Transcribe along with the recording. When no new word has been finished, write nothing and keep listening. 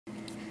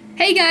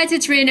Hey guys,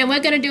 it's Rin and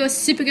we're going to do a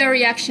Supergirl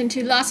reaction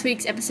to last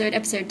week's episode,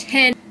 episode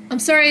 10. I'm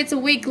sorry it's a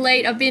week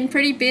late. I've been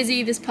pretty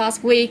busy this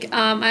past week.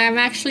 I am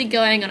actually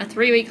going on a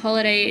 3-week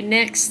holiday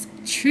next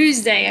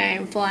Tuesday. I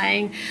am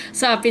flying.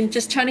 So I've been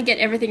just trying to get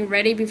everything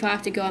ready before I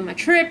have to go on my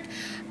trip.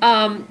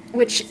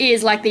 Which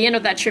is like the end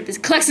of that trip is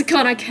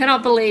Lexicon. I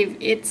cannot believe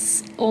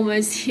it's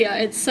almost here.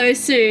 It's so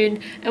soon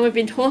and we've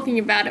been talking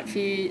about it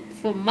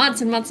for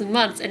months and months and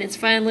months and it's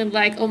finally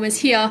like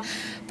almost here.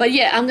 But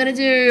yeah, I'm gonna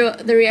do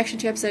the reaction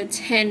to episode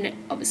 10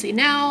 obviously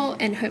now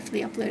and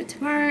hopefully upload it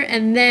tomorrow,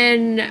 and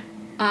then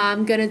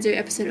I'm gonna do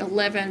episode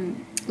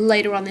 11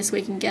 later on this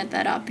week and get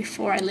that up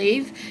before I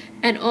leave.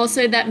 And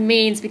also that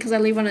means because I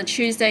leave on a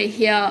Tuesday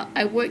here,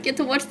 I won't get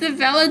to watch the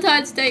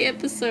Valentine's Day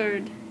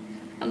episode.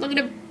 I'm not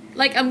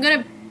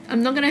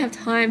gonna have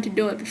time to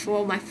do it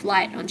before my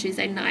flight on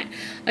Tuesday night,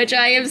 which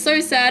I am so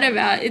sad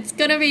about. It's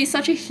gonna be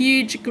such a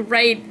huge,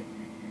 great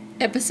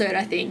episode,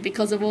 I think,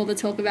 because of all the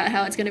talk about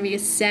how it's gonna be a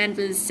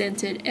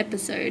Sanvers-centered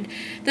episode.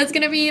 That's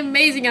gonna be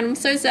amazing, and I'm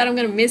so sad I'm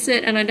gonna miss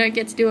it, and I don't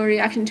get to do a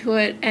reaction to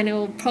it, and it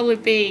will probably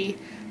be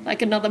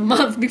like another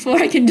month before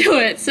I can do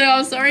it. So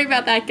I'm sorry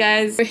about that,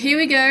 guys. So here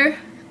we go.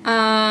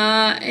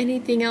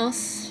 Anything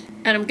else?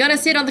 And I'm gonna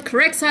sit on the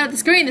correct side of the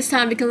screen this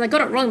time because I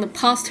got it wrong the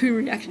past 2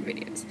 reaction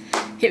videos.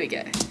 Here we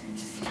go.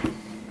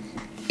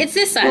 It's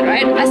this side,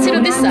 right? I sit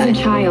on this side.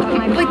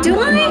 Wait, do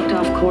I?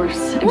 Of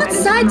course. What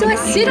side do I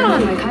sit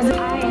on?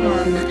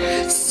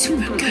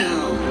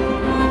 Supergirl.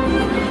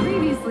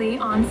 Previously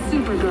on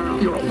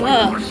Supergirl.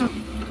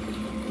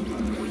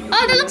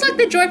 Oh, that looks like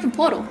the droid from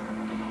Portal.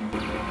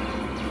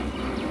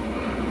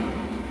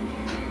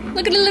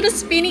 Look at the little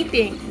spinny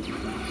thing.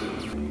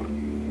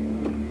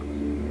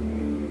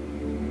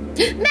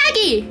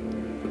 Maggie!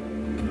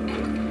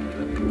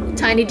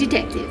 Tiny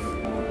detective.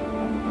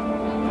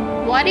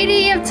 Why did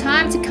he have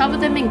time to cover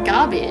them in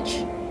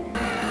garbage?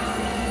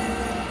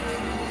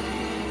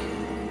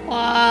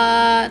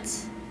 What?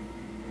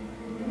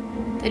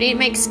 They didn't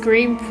make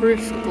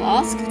scream-proof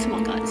glass? Come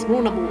on, guys.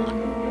 Rule number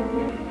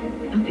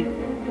 1.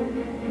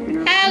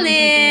 Nothing.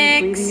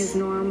 Alex! Breathing is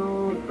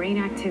normal. Brain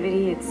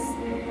activity, it's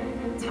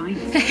fine.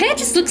 Her hair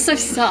just looks so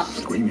soft.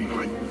 Screaming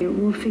like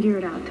We'll figure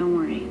it out. Don't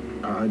worry.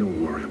 I don't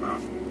worry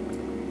about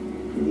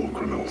war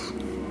criminals.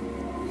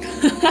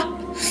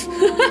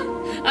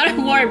 I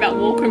don't worry about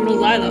war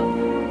criminals either.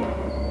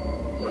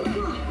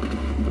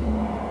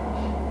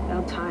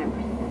 About time.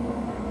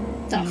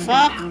 The You know what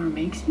fuck? that power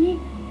makes me?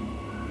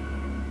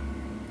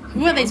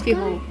 Who are these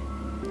people?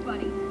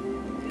 Buddy.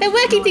 They're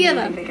working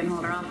together. They can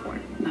hold her off for.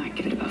 No,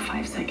 give it about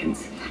 5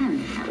 seconds.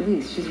 10 at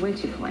least. She's way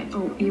too polite.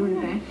 Oh, you in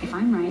bed? If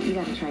I'm right, you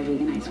gotta try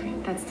vegan ice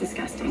cream. That's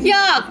disgusting.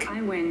 Yuck! If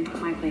I win,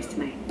 my place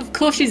tonight. Of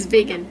course she's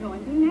vegan. No,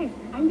 I'm being nice.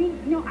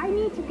 I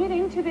need to get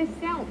into this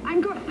cell.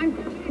 I'm good.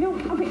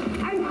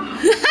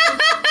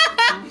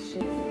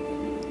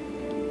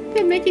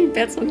 They're making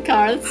bets on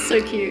cars. That's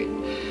so cute.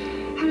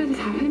 How did this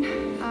happen?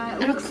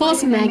 And of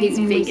course Maggie's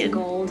vegan.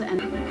 Gold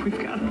and We've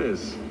got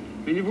this. I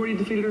mean, you've already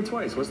defeated her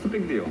twice. What's the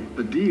big deal?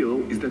 The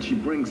deal is that she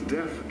brings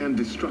death and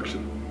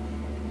destruction.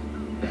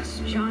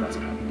 Yes, Sean. that's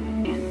bad.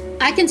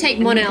 I can take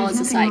Monel as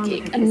a There's nothing wrong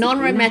sidekick. with A her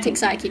non-romantic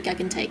physically, sidekick, I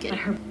can take it. let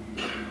her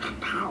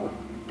How?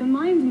 the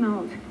mind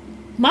meld.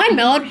 Mind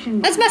meld?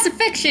 That's Mass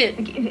Effect shit.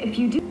 Like, if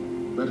you do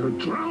Let her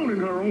drown in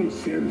her own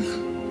sins.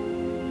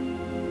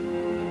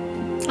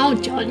 Oh,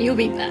 John, you'll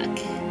be back.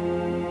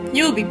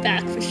 Will be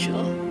back for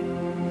sure.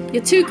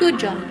 You're too good,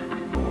 John.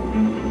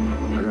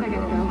 I gotta go.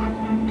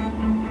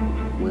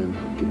 Win,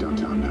 get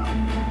downtown now.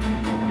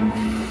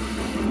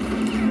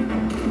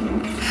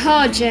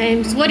 Oh,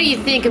 James, what do you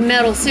think a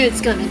metal suit's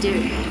gonna do?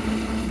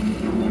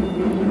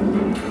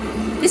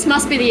 This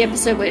must be the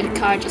episode where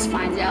Kara just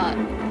finds out.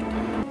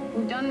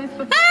 We've done this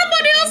before. Ah,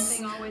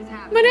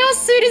 Monel's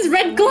suit is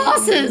red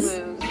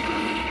glasses!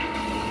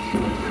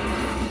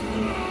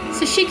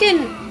 So she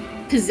can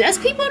possess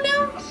people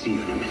now? I'll see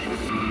you in a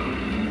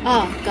minute.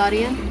 Oh,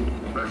 Guardian.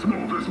 Let's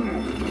move, let's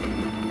move.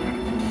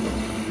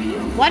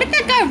 Why did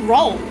that guy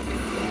roll?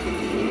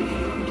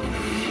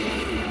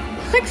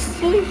 Like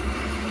fully...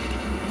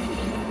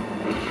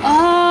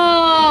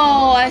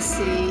 Oh, I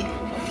see.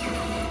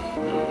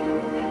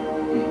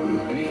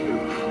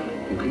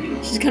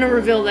 Okay. She's gonna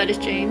reveal that it's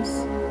James.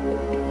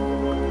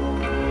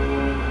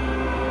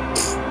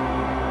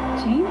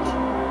 James?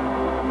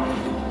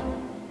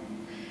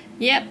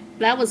 Yep,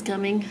 that was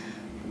coming.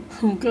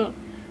 Oh god.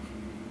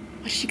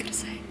 What's she gonna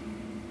say?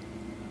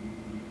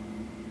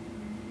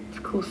 It's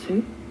a cool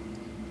suit.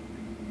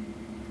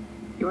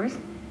 Yours?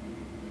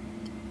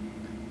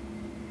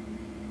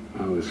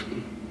 I was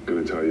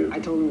gonna tell you. I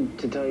told him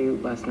to tell you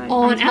last night.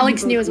 Oh, I and told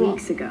Alex you knew both as well.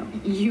 Weeks ago.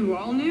 You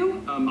all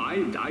knew?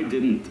 I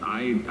didn't.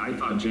 I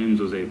thought James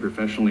was a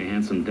professionally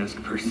handsome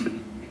desk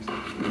person.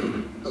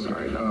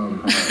 Sorry.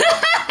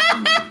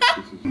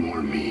 This is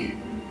more me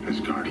as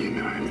Guardian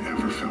than I've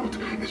ever felt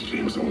as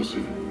James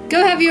Olsen.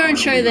 Go have your own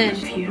show then.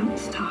 If you don't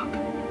stop,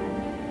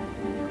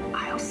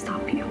 I'll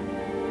stop you.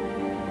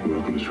 You're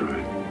welcome to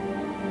try.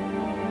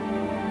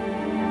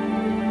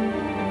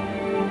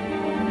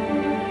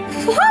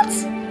 What?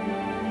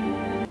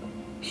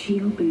 She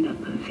opened opened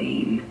up a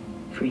vein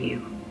for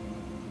you.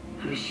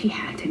 She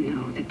had to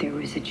know that there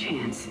was a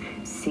chance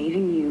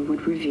saving you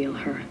would reveal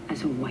her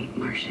as a white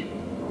Martian.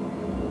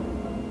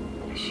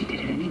 She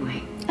did it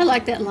anyway. I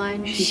like that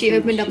line. She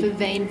opened up a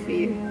vein for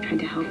you. Tried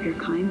to help your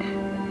kind.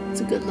 It's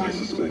a good line.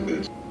 Just like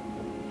this.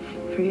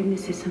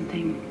 Forgiveness is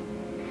something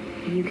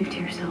you give to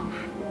yourself.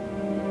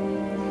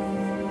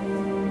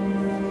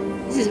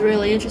 This is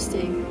really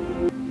interesting.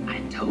 I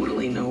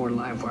totally know where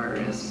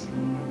Livewire is.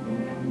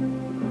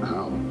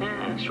 How?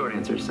 Short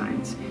answer,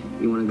 science.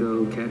 You want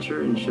to go catch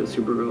her and show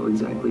Supergirl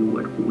exactly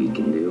what we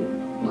can do?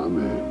 My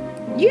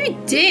man. You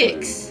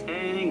dicks!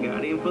 And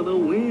got him for the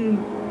win.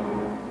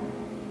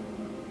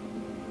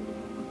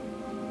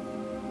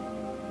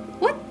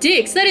 What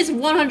dicks? That is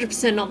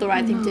 100% not the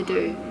right thing to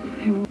do.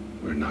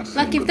 We're not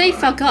Like, saying if they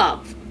goodbye. fuck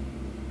up.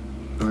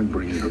 I'm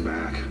bringing her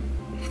back.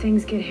 If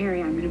things get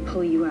hairy, I'm gonna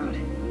pull you out.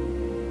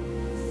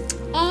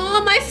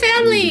 Oh, my I need you to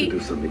family! do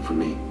something for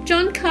me.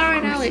 John, Cara,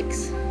 and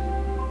Alex.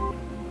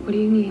 What do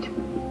you need?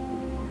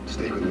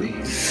 Stay with me.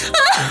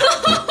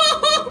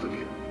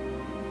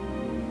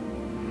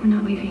 We're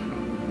not leaving.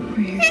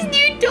 We're here. His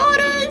new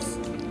daughters!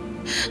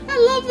 I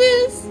love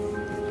this!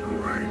 All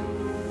right.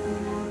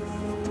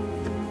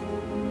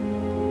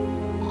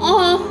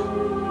 Oh.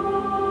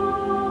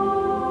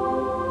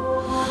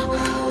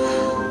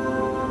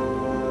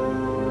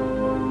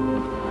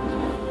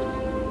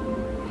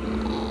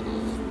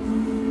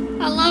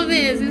 I love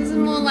this. This is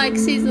more like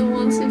season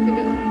 1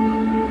 Supergirl.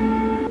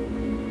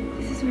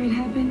 This is where it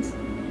happens.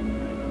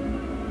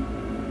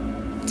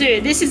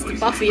 Dude, this is the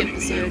Buffy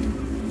episode.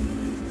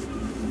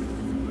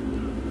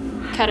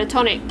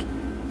 Catatonic.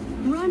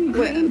 Run,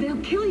 Graham.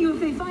 They'll kill you if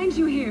they find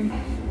you here.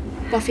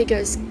 Buffy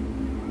goes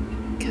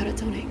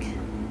catatonic.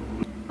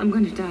 I'm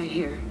going to die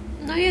here.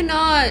 No, you're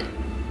not.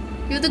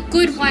 You're the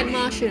good white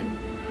Martian.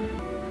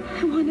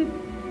 I wanted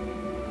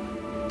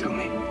Tell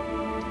me.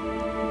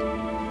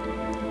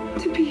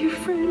 to be your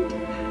friend.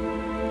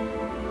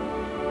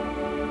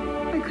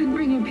 I couldn't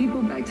bring your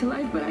people back to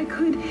life, but I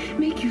could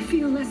make you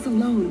feel less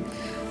alone.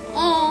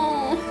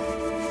 Oh.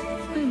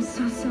 I'm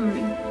so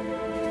sorry.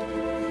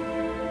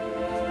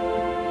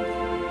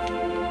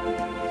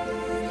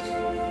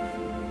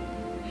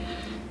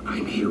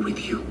 I'm here with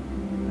you.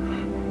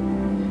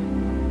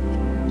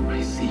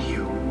 I see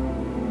you.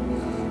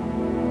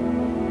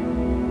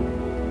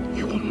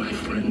 You are my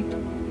friend.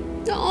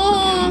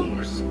 Oh.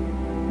 Yours.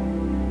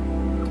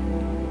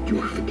 You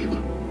are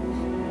forgiven.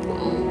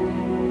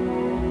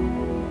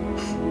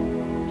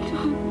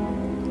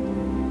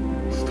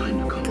 It's time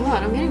to go.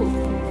 God, I'm getting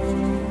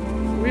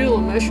real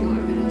emotional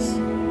over this.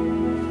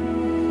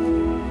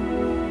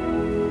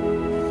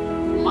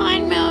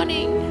 Mind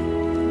melting.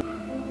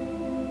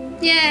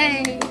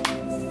 Yay.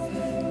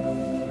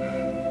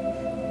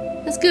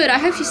 That's good. I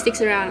hope she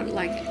sticks around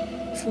like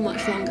for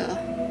much longer.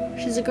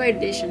 She's a great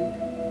addition.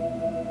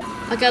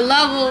 Like, I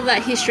love all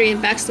that history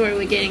and backstory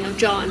we're getting of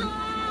John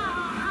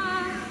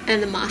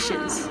and the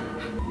Martians.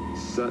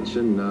 Such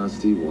a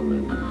nasty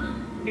woman.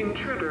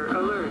 Intruder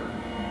alert.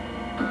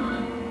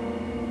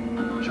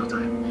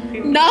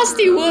 Showtime.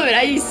 Nasty woman.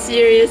 Are you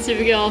serious,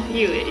 Supergirl?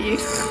 You.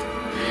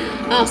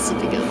 Oh,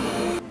 Supergirl.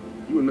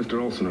 You and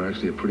Mr. Olsen are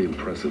actually a pretty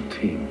impressive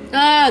team.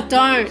 Ah,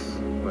 don't.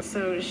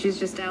 So she's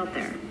just out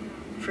there,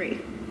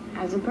 free.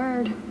 As a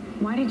bird.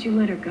 Why did you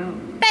let her go?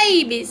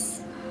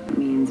 Babies. It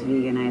means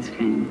vegan ice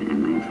cream at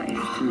my place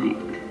tonight.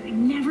 I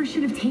never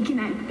should have taken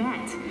that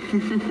bet.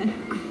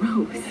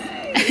 Gross.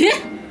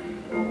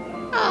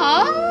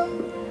 Aww.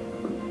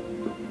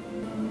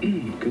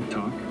 Good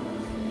talk.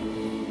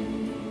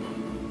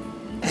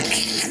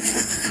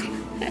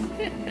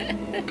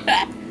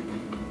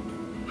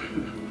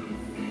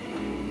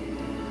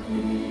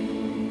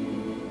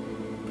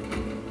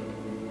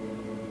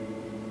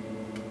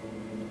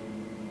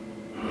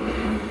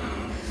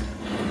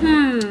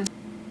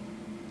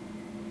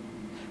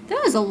 There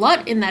was a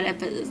lot in that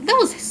episode. There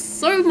was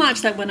so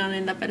much that went on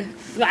in that episode.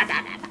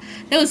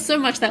 There was so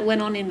much that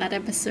went on in that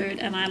episode,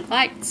 and I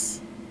liked,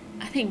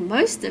 I think,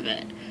 most of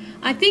it.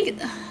 I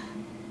think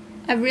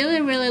I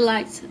really, really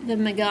liked the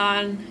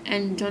Megan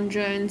and John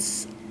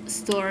Jones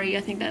story.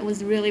 I think that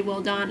was really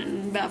well done,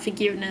 and about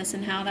forgiveness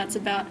and how that's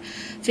about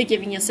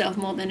forgiving yourself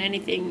more than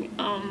anything,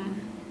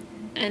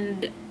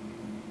 and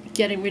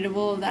getting rid of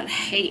all of that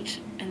hate,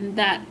 and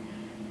that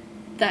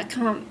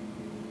can't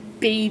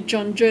be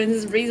John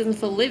Jones' reason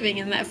for living,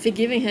 and that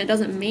forgiving her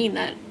doesn't mean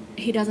that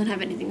he doesn't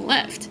have anything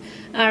left.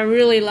 I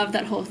really love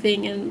that whole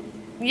thing, and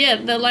yeah,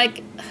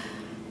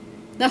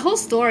 the whole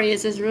story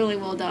is really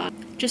well done.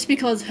 Just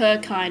because her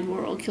kind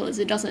were all killers,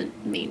 it doesn't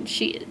mean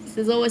she is.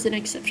 There's always an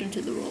exception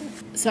to the rule.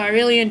 So I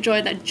really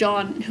enjoyed that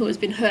John, who has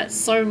been hurt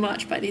so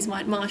much by these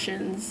white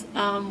Martians,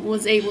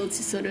 was able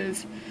to sort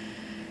of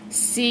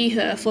see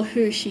her for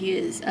who she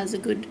is, as a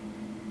good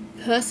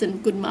person,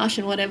 good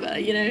Martian, whatever,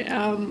 you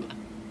know.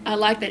 I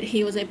like that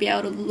he was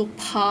able to look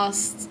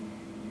past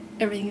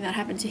everything that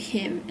happened to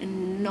him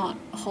and not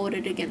hold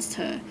it against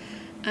her.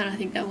 And I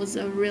think that was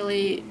a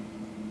really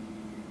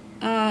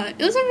it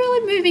was a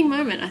really moving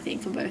moment, I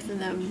think, for both of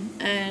them.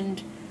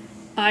 And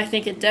I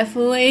think it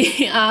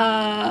definitely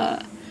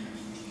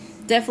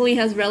definitely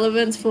has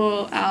relevance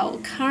for our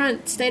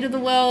current state of the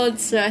world,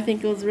 so I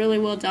think it was really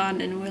well done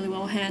and really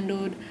well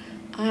handled.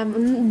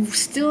 I'm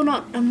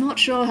not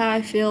sure how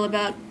I feel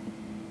about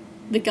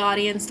the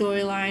Guardian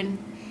storyline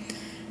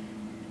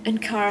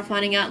and Kara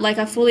finding out. Like,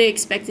 I fully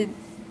expected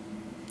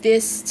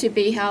this to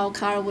be how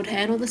Kara would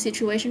handle the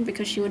situation,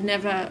 because she would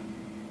never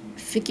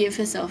forgive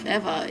herself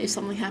ever if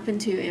something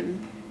happened to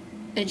him,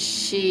 and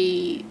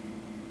she,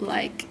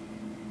 like,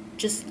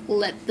 just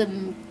let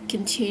them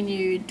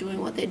continue doing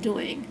what they're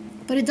doing.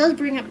 But it does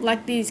bring up,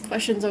 like, these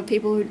questions of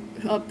people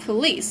who are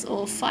police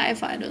or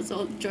firefighters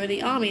or join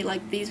the army.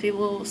 Like, these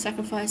people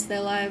sacrifice their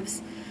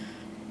lives.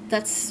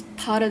 That's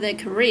part of their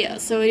career.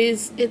 So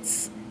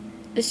it's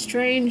a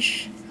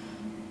strange...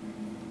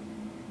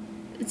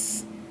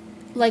 It's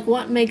like,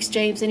 what makes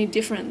James any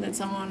different than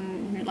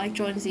someone who, like,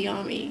 joins the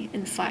army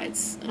and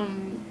fights?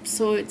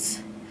 So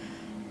it's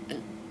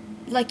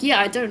like, yeah,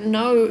 I don't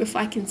know if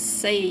I can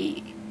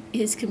say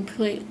he's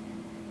completely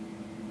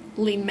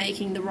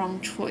making the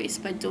wrong choice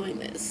by doing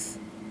this.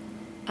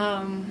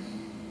 Yeah,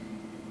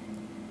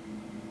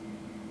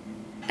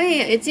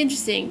 it's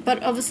interesting,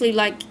 but obviously,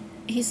 like,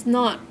 he's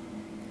not,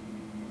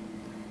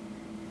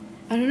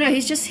 I don't know,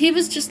 he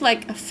was just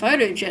like a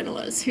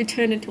photojournalist who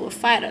turned into a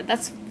fighter.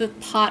 That's the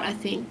part I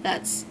think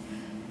that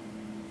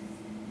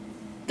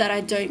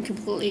I don't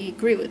completely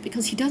agree with,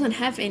 because he doesn't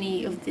have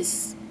any of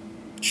this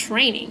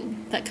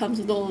training that comes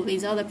with all of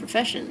these other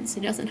professions.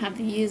 He doesn't have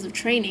the years of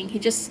training. He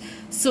just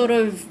sort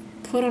of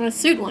put on a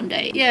suit one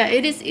day. Yeah,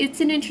 it's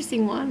an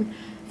interesting one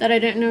that I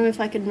don't know if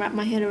I can wrap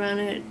my head around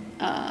it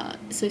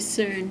so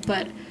soon,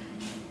 but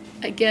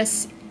I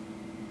guess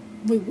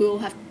we will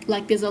have,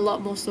 like, there's a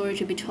lot more story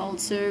to be told,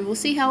 so we'll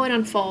see how it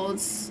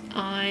unfolds.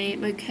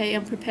 I'm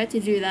prepared to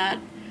do that.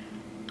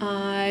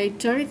 I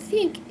don't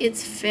think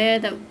it's fair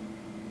that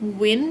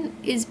Wynn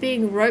is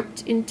being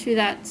roped into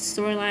that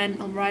storyline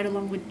right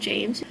along with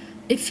James.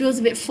 It feels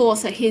a bit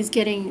forced that he's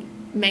getting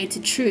made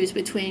to choose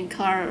between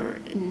Kara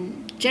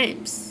and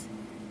James.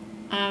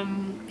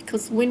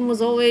 Because Wynn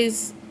was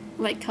always,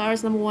 like,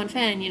 Kara's #1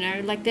 fan, you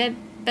know, like, they're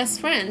best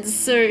friends.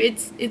 So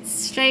it's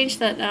strange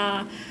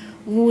that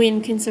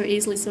Wynn can so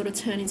easily sort of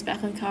turn his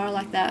back on Kara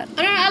like that.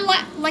 I don't know,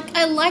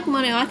 I like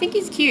Mono. I think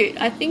he's cute.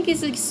 I think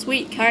he's a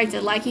sweet character.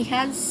 Like, he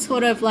has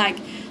sort of like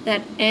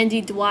that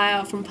Andy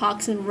Dwyer from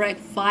Parks and Rec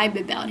vibe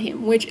about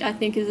him, which I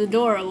think is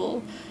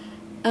adorable.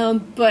 I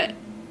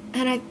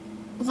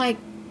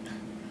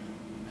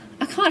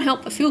can't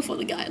help but feel for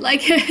the guy.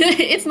 Like,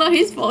 it's not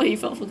his fault he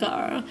fell for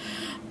Kara,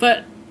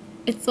 but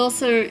it's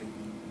also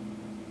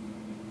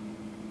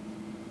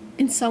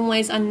in some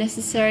ways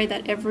unnecessary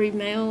that every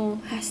male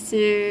has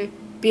to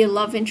be a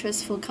love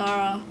interest for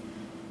Kara.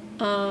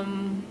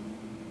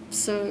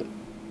 So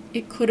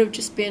it could have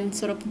just been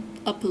sort of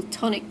a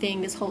platonic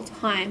thing this whole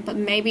time, but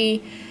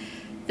maybe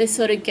they're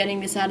sort of getting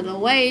this out of the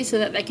way so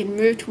that they can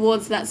move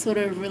towards that sort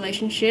of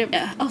relationship.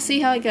 Yeah, I'll see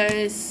how it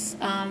goes.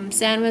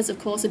 Sam was, of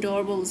course,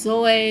 adorable as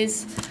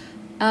always.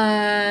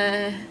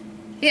 Yeah,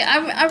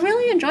 I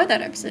really enjoyed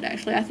that episode,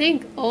 actually. I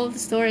think all of the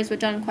stories were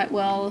done quite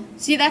well.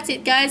 So yeah, that's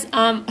it, guys.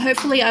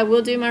 Hopefully I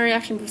will do my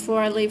reaction before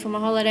I leave for my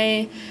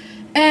holiday.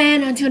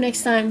 And until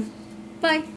next time, bye.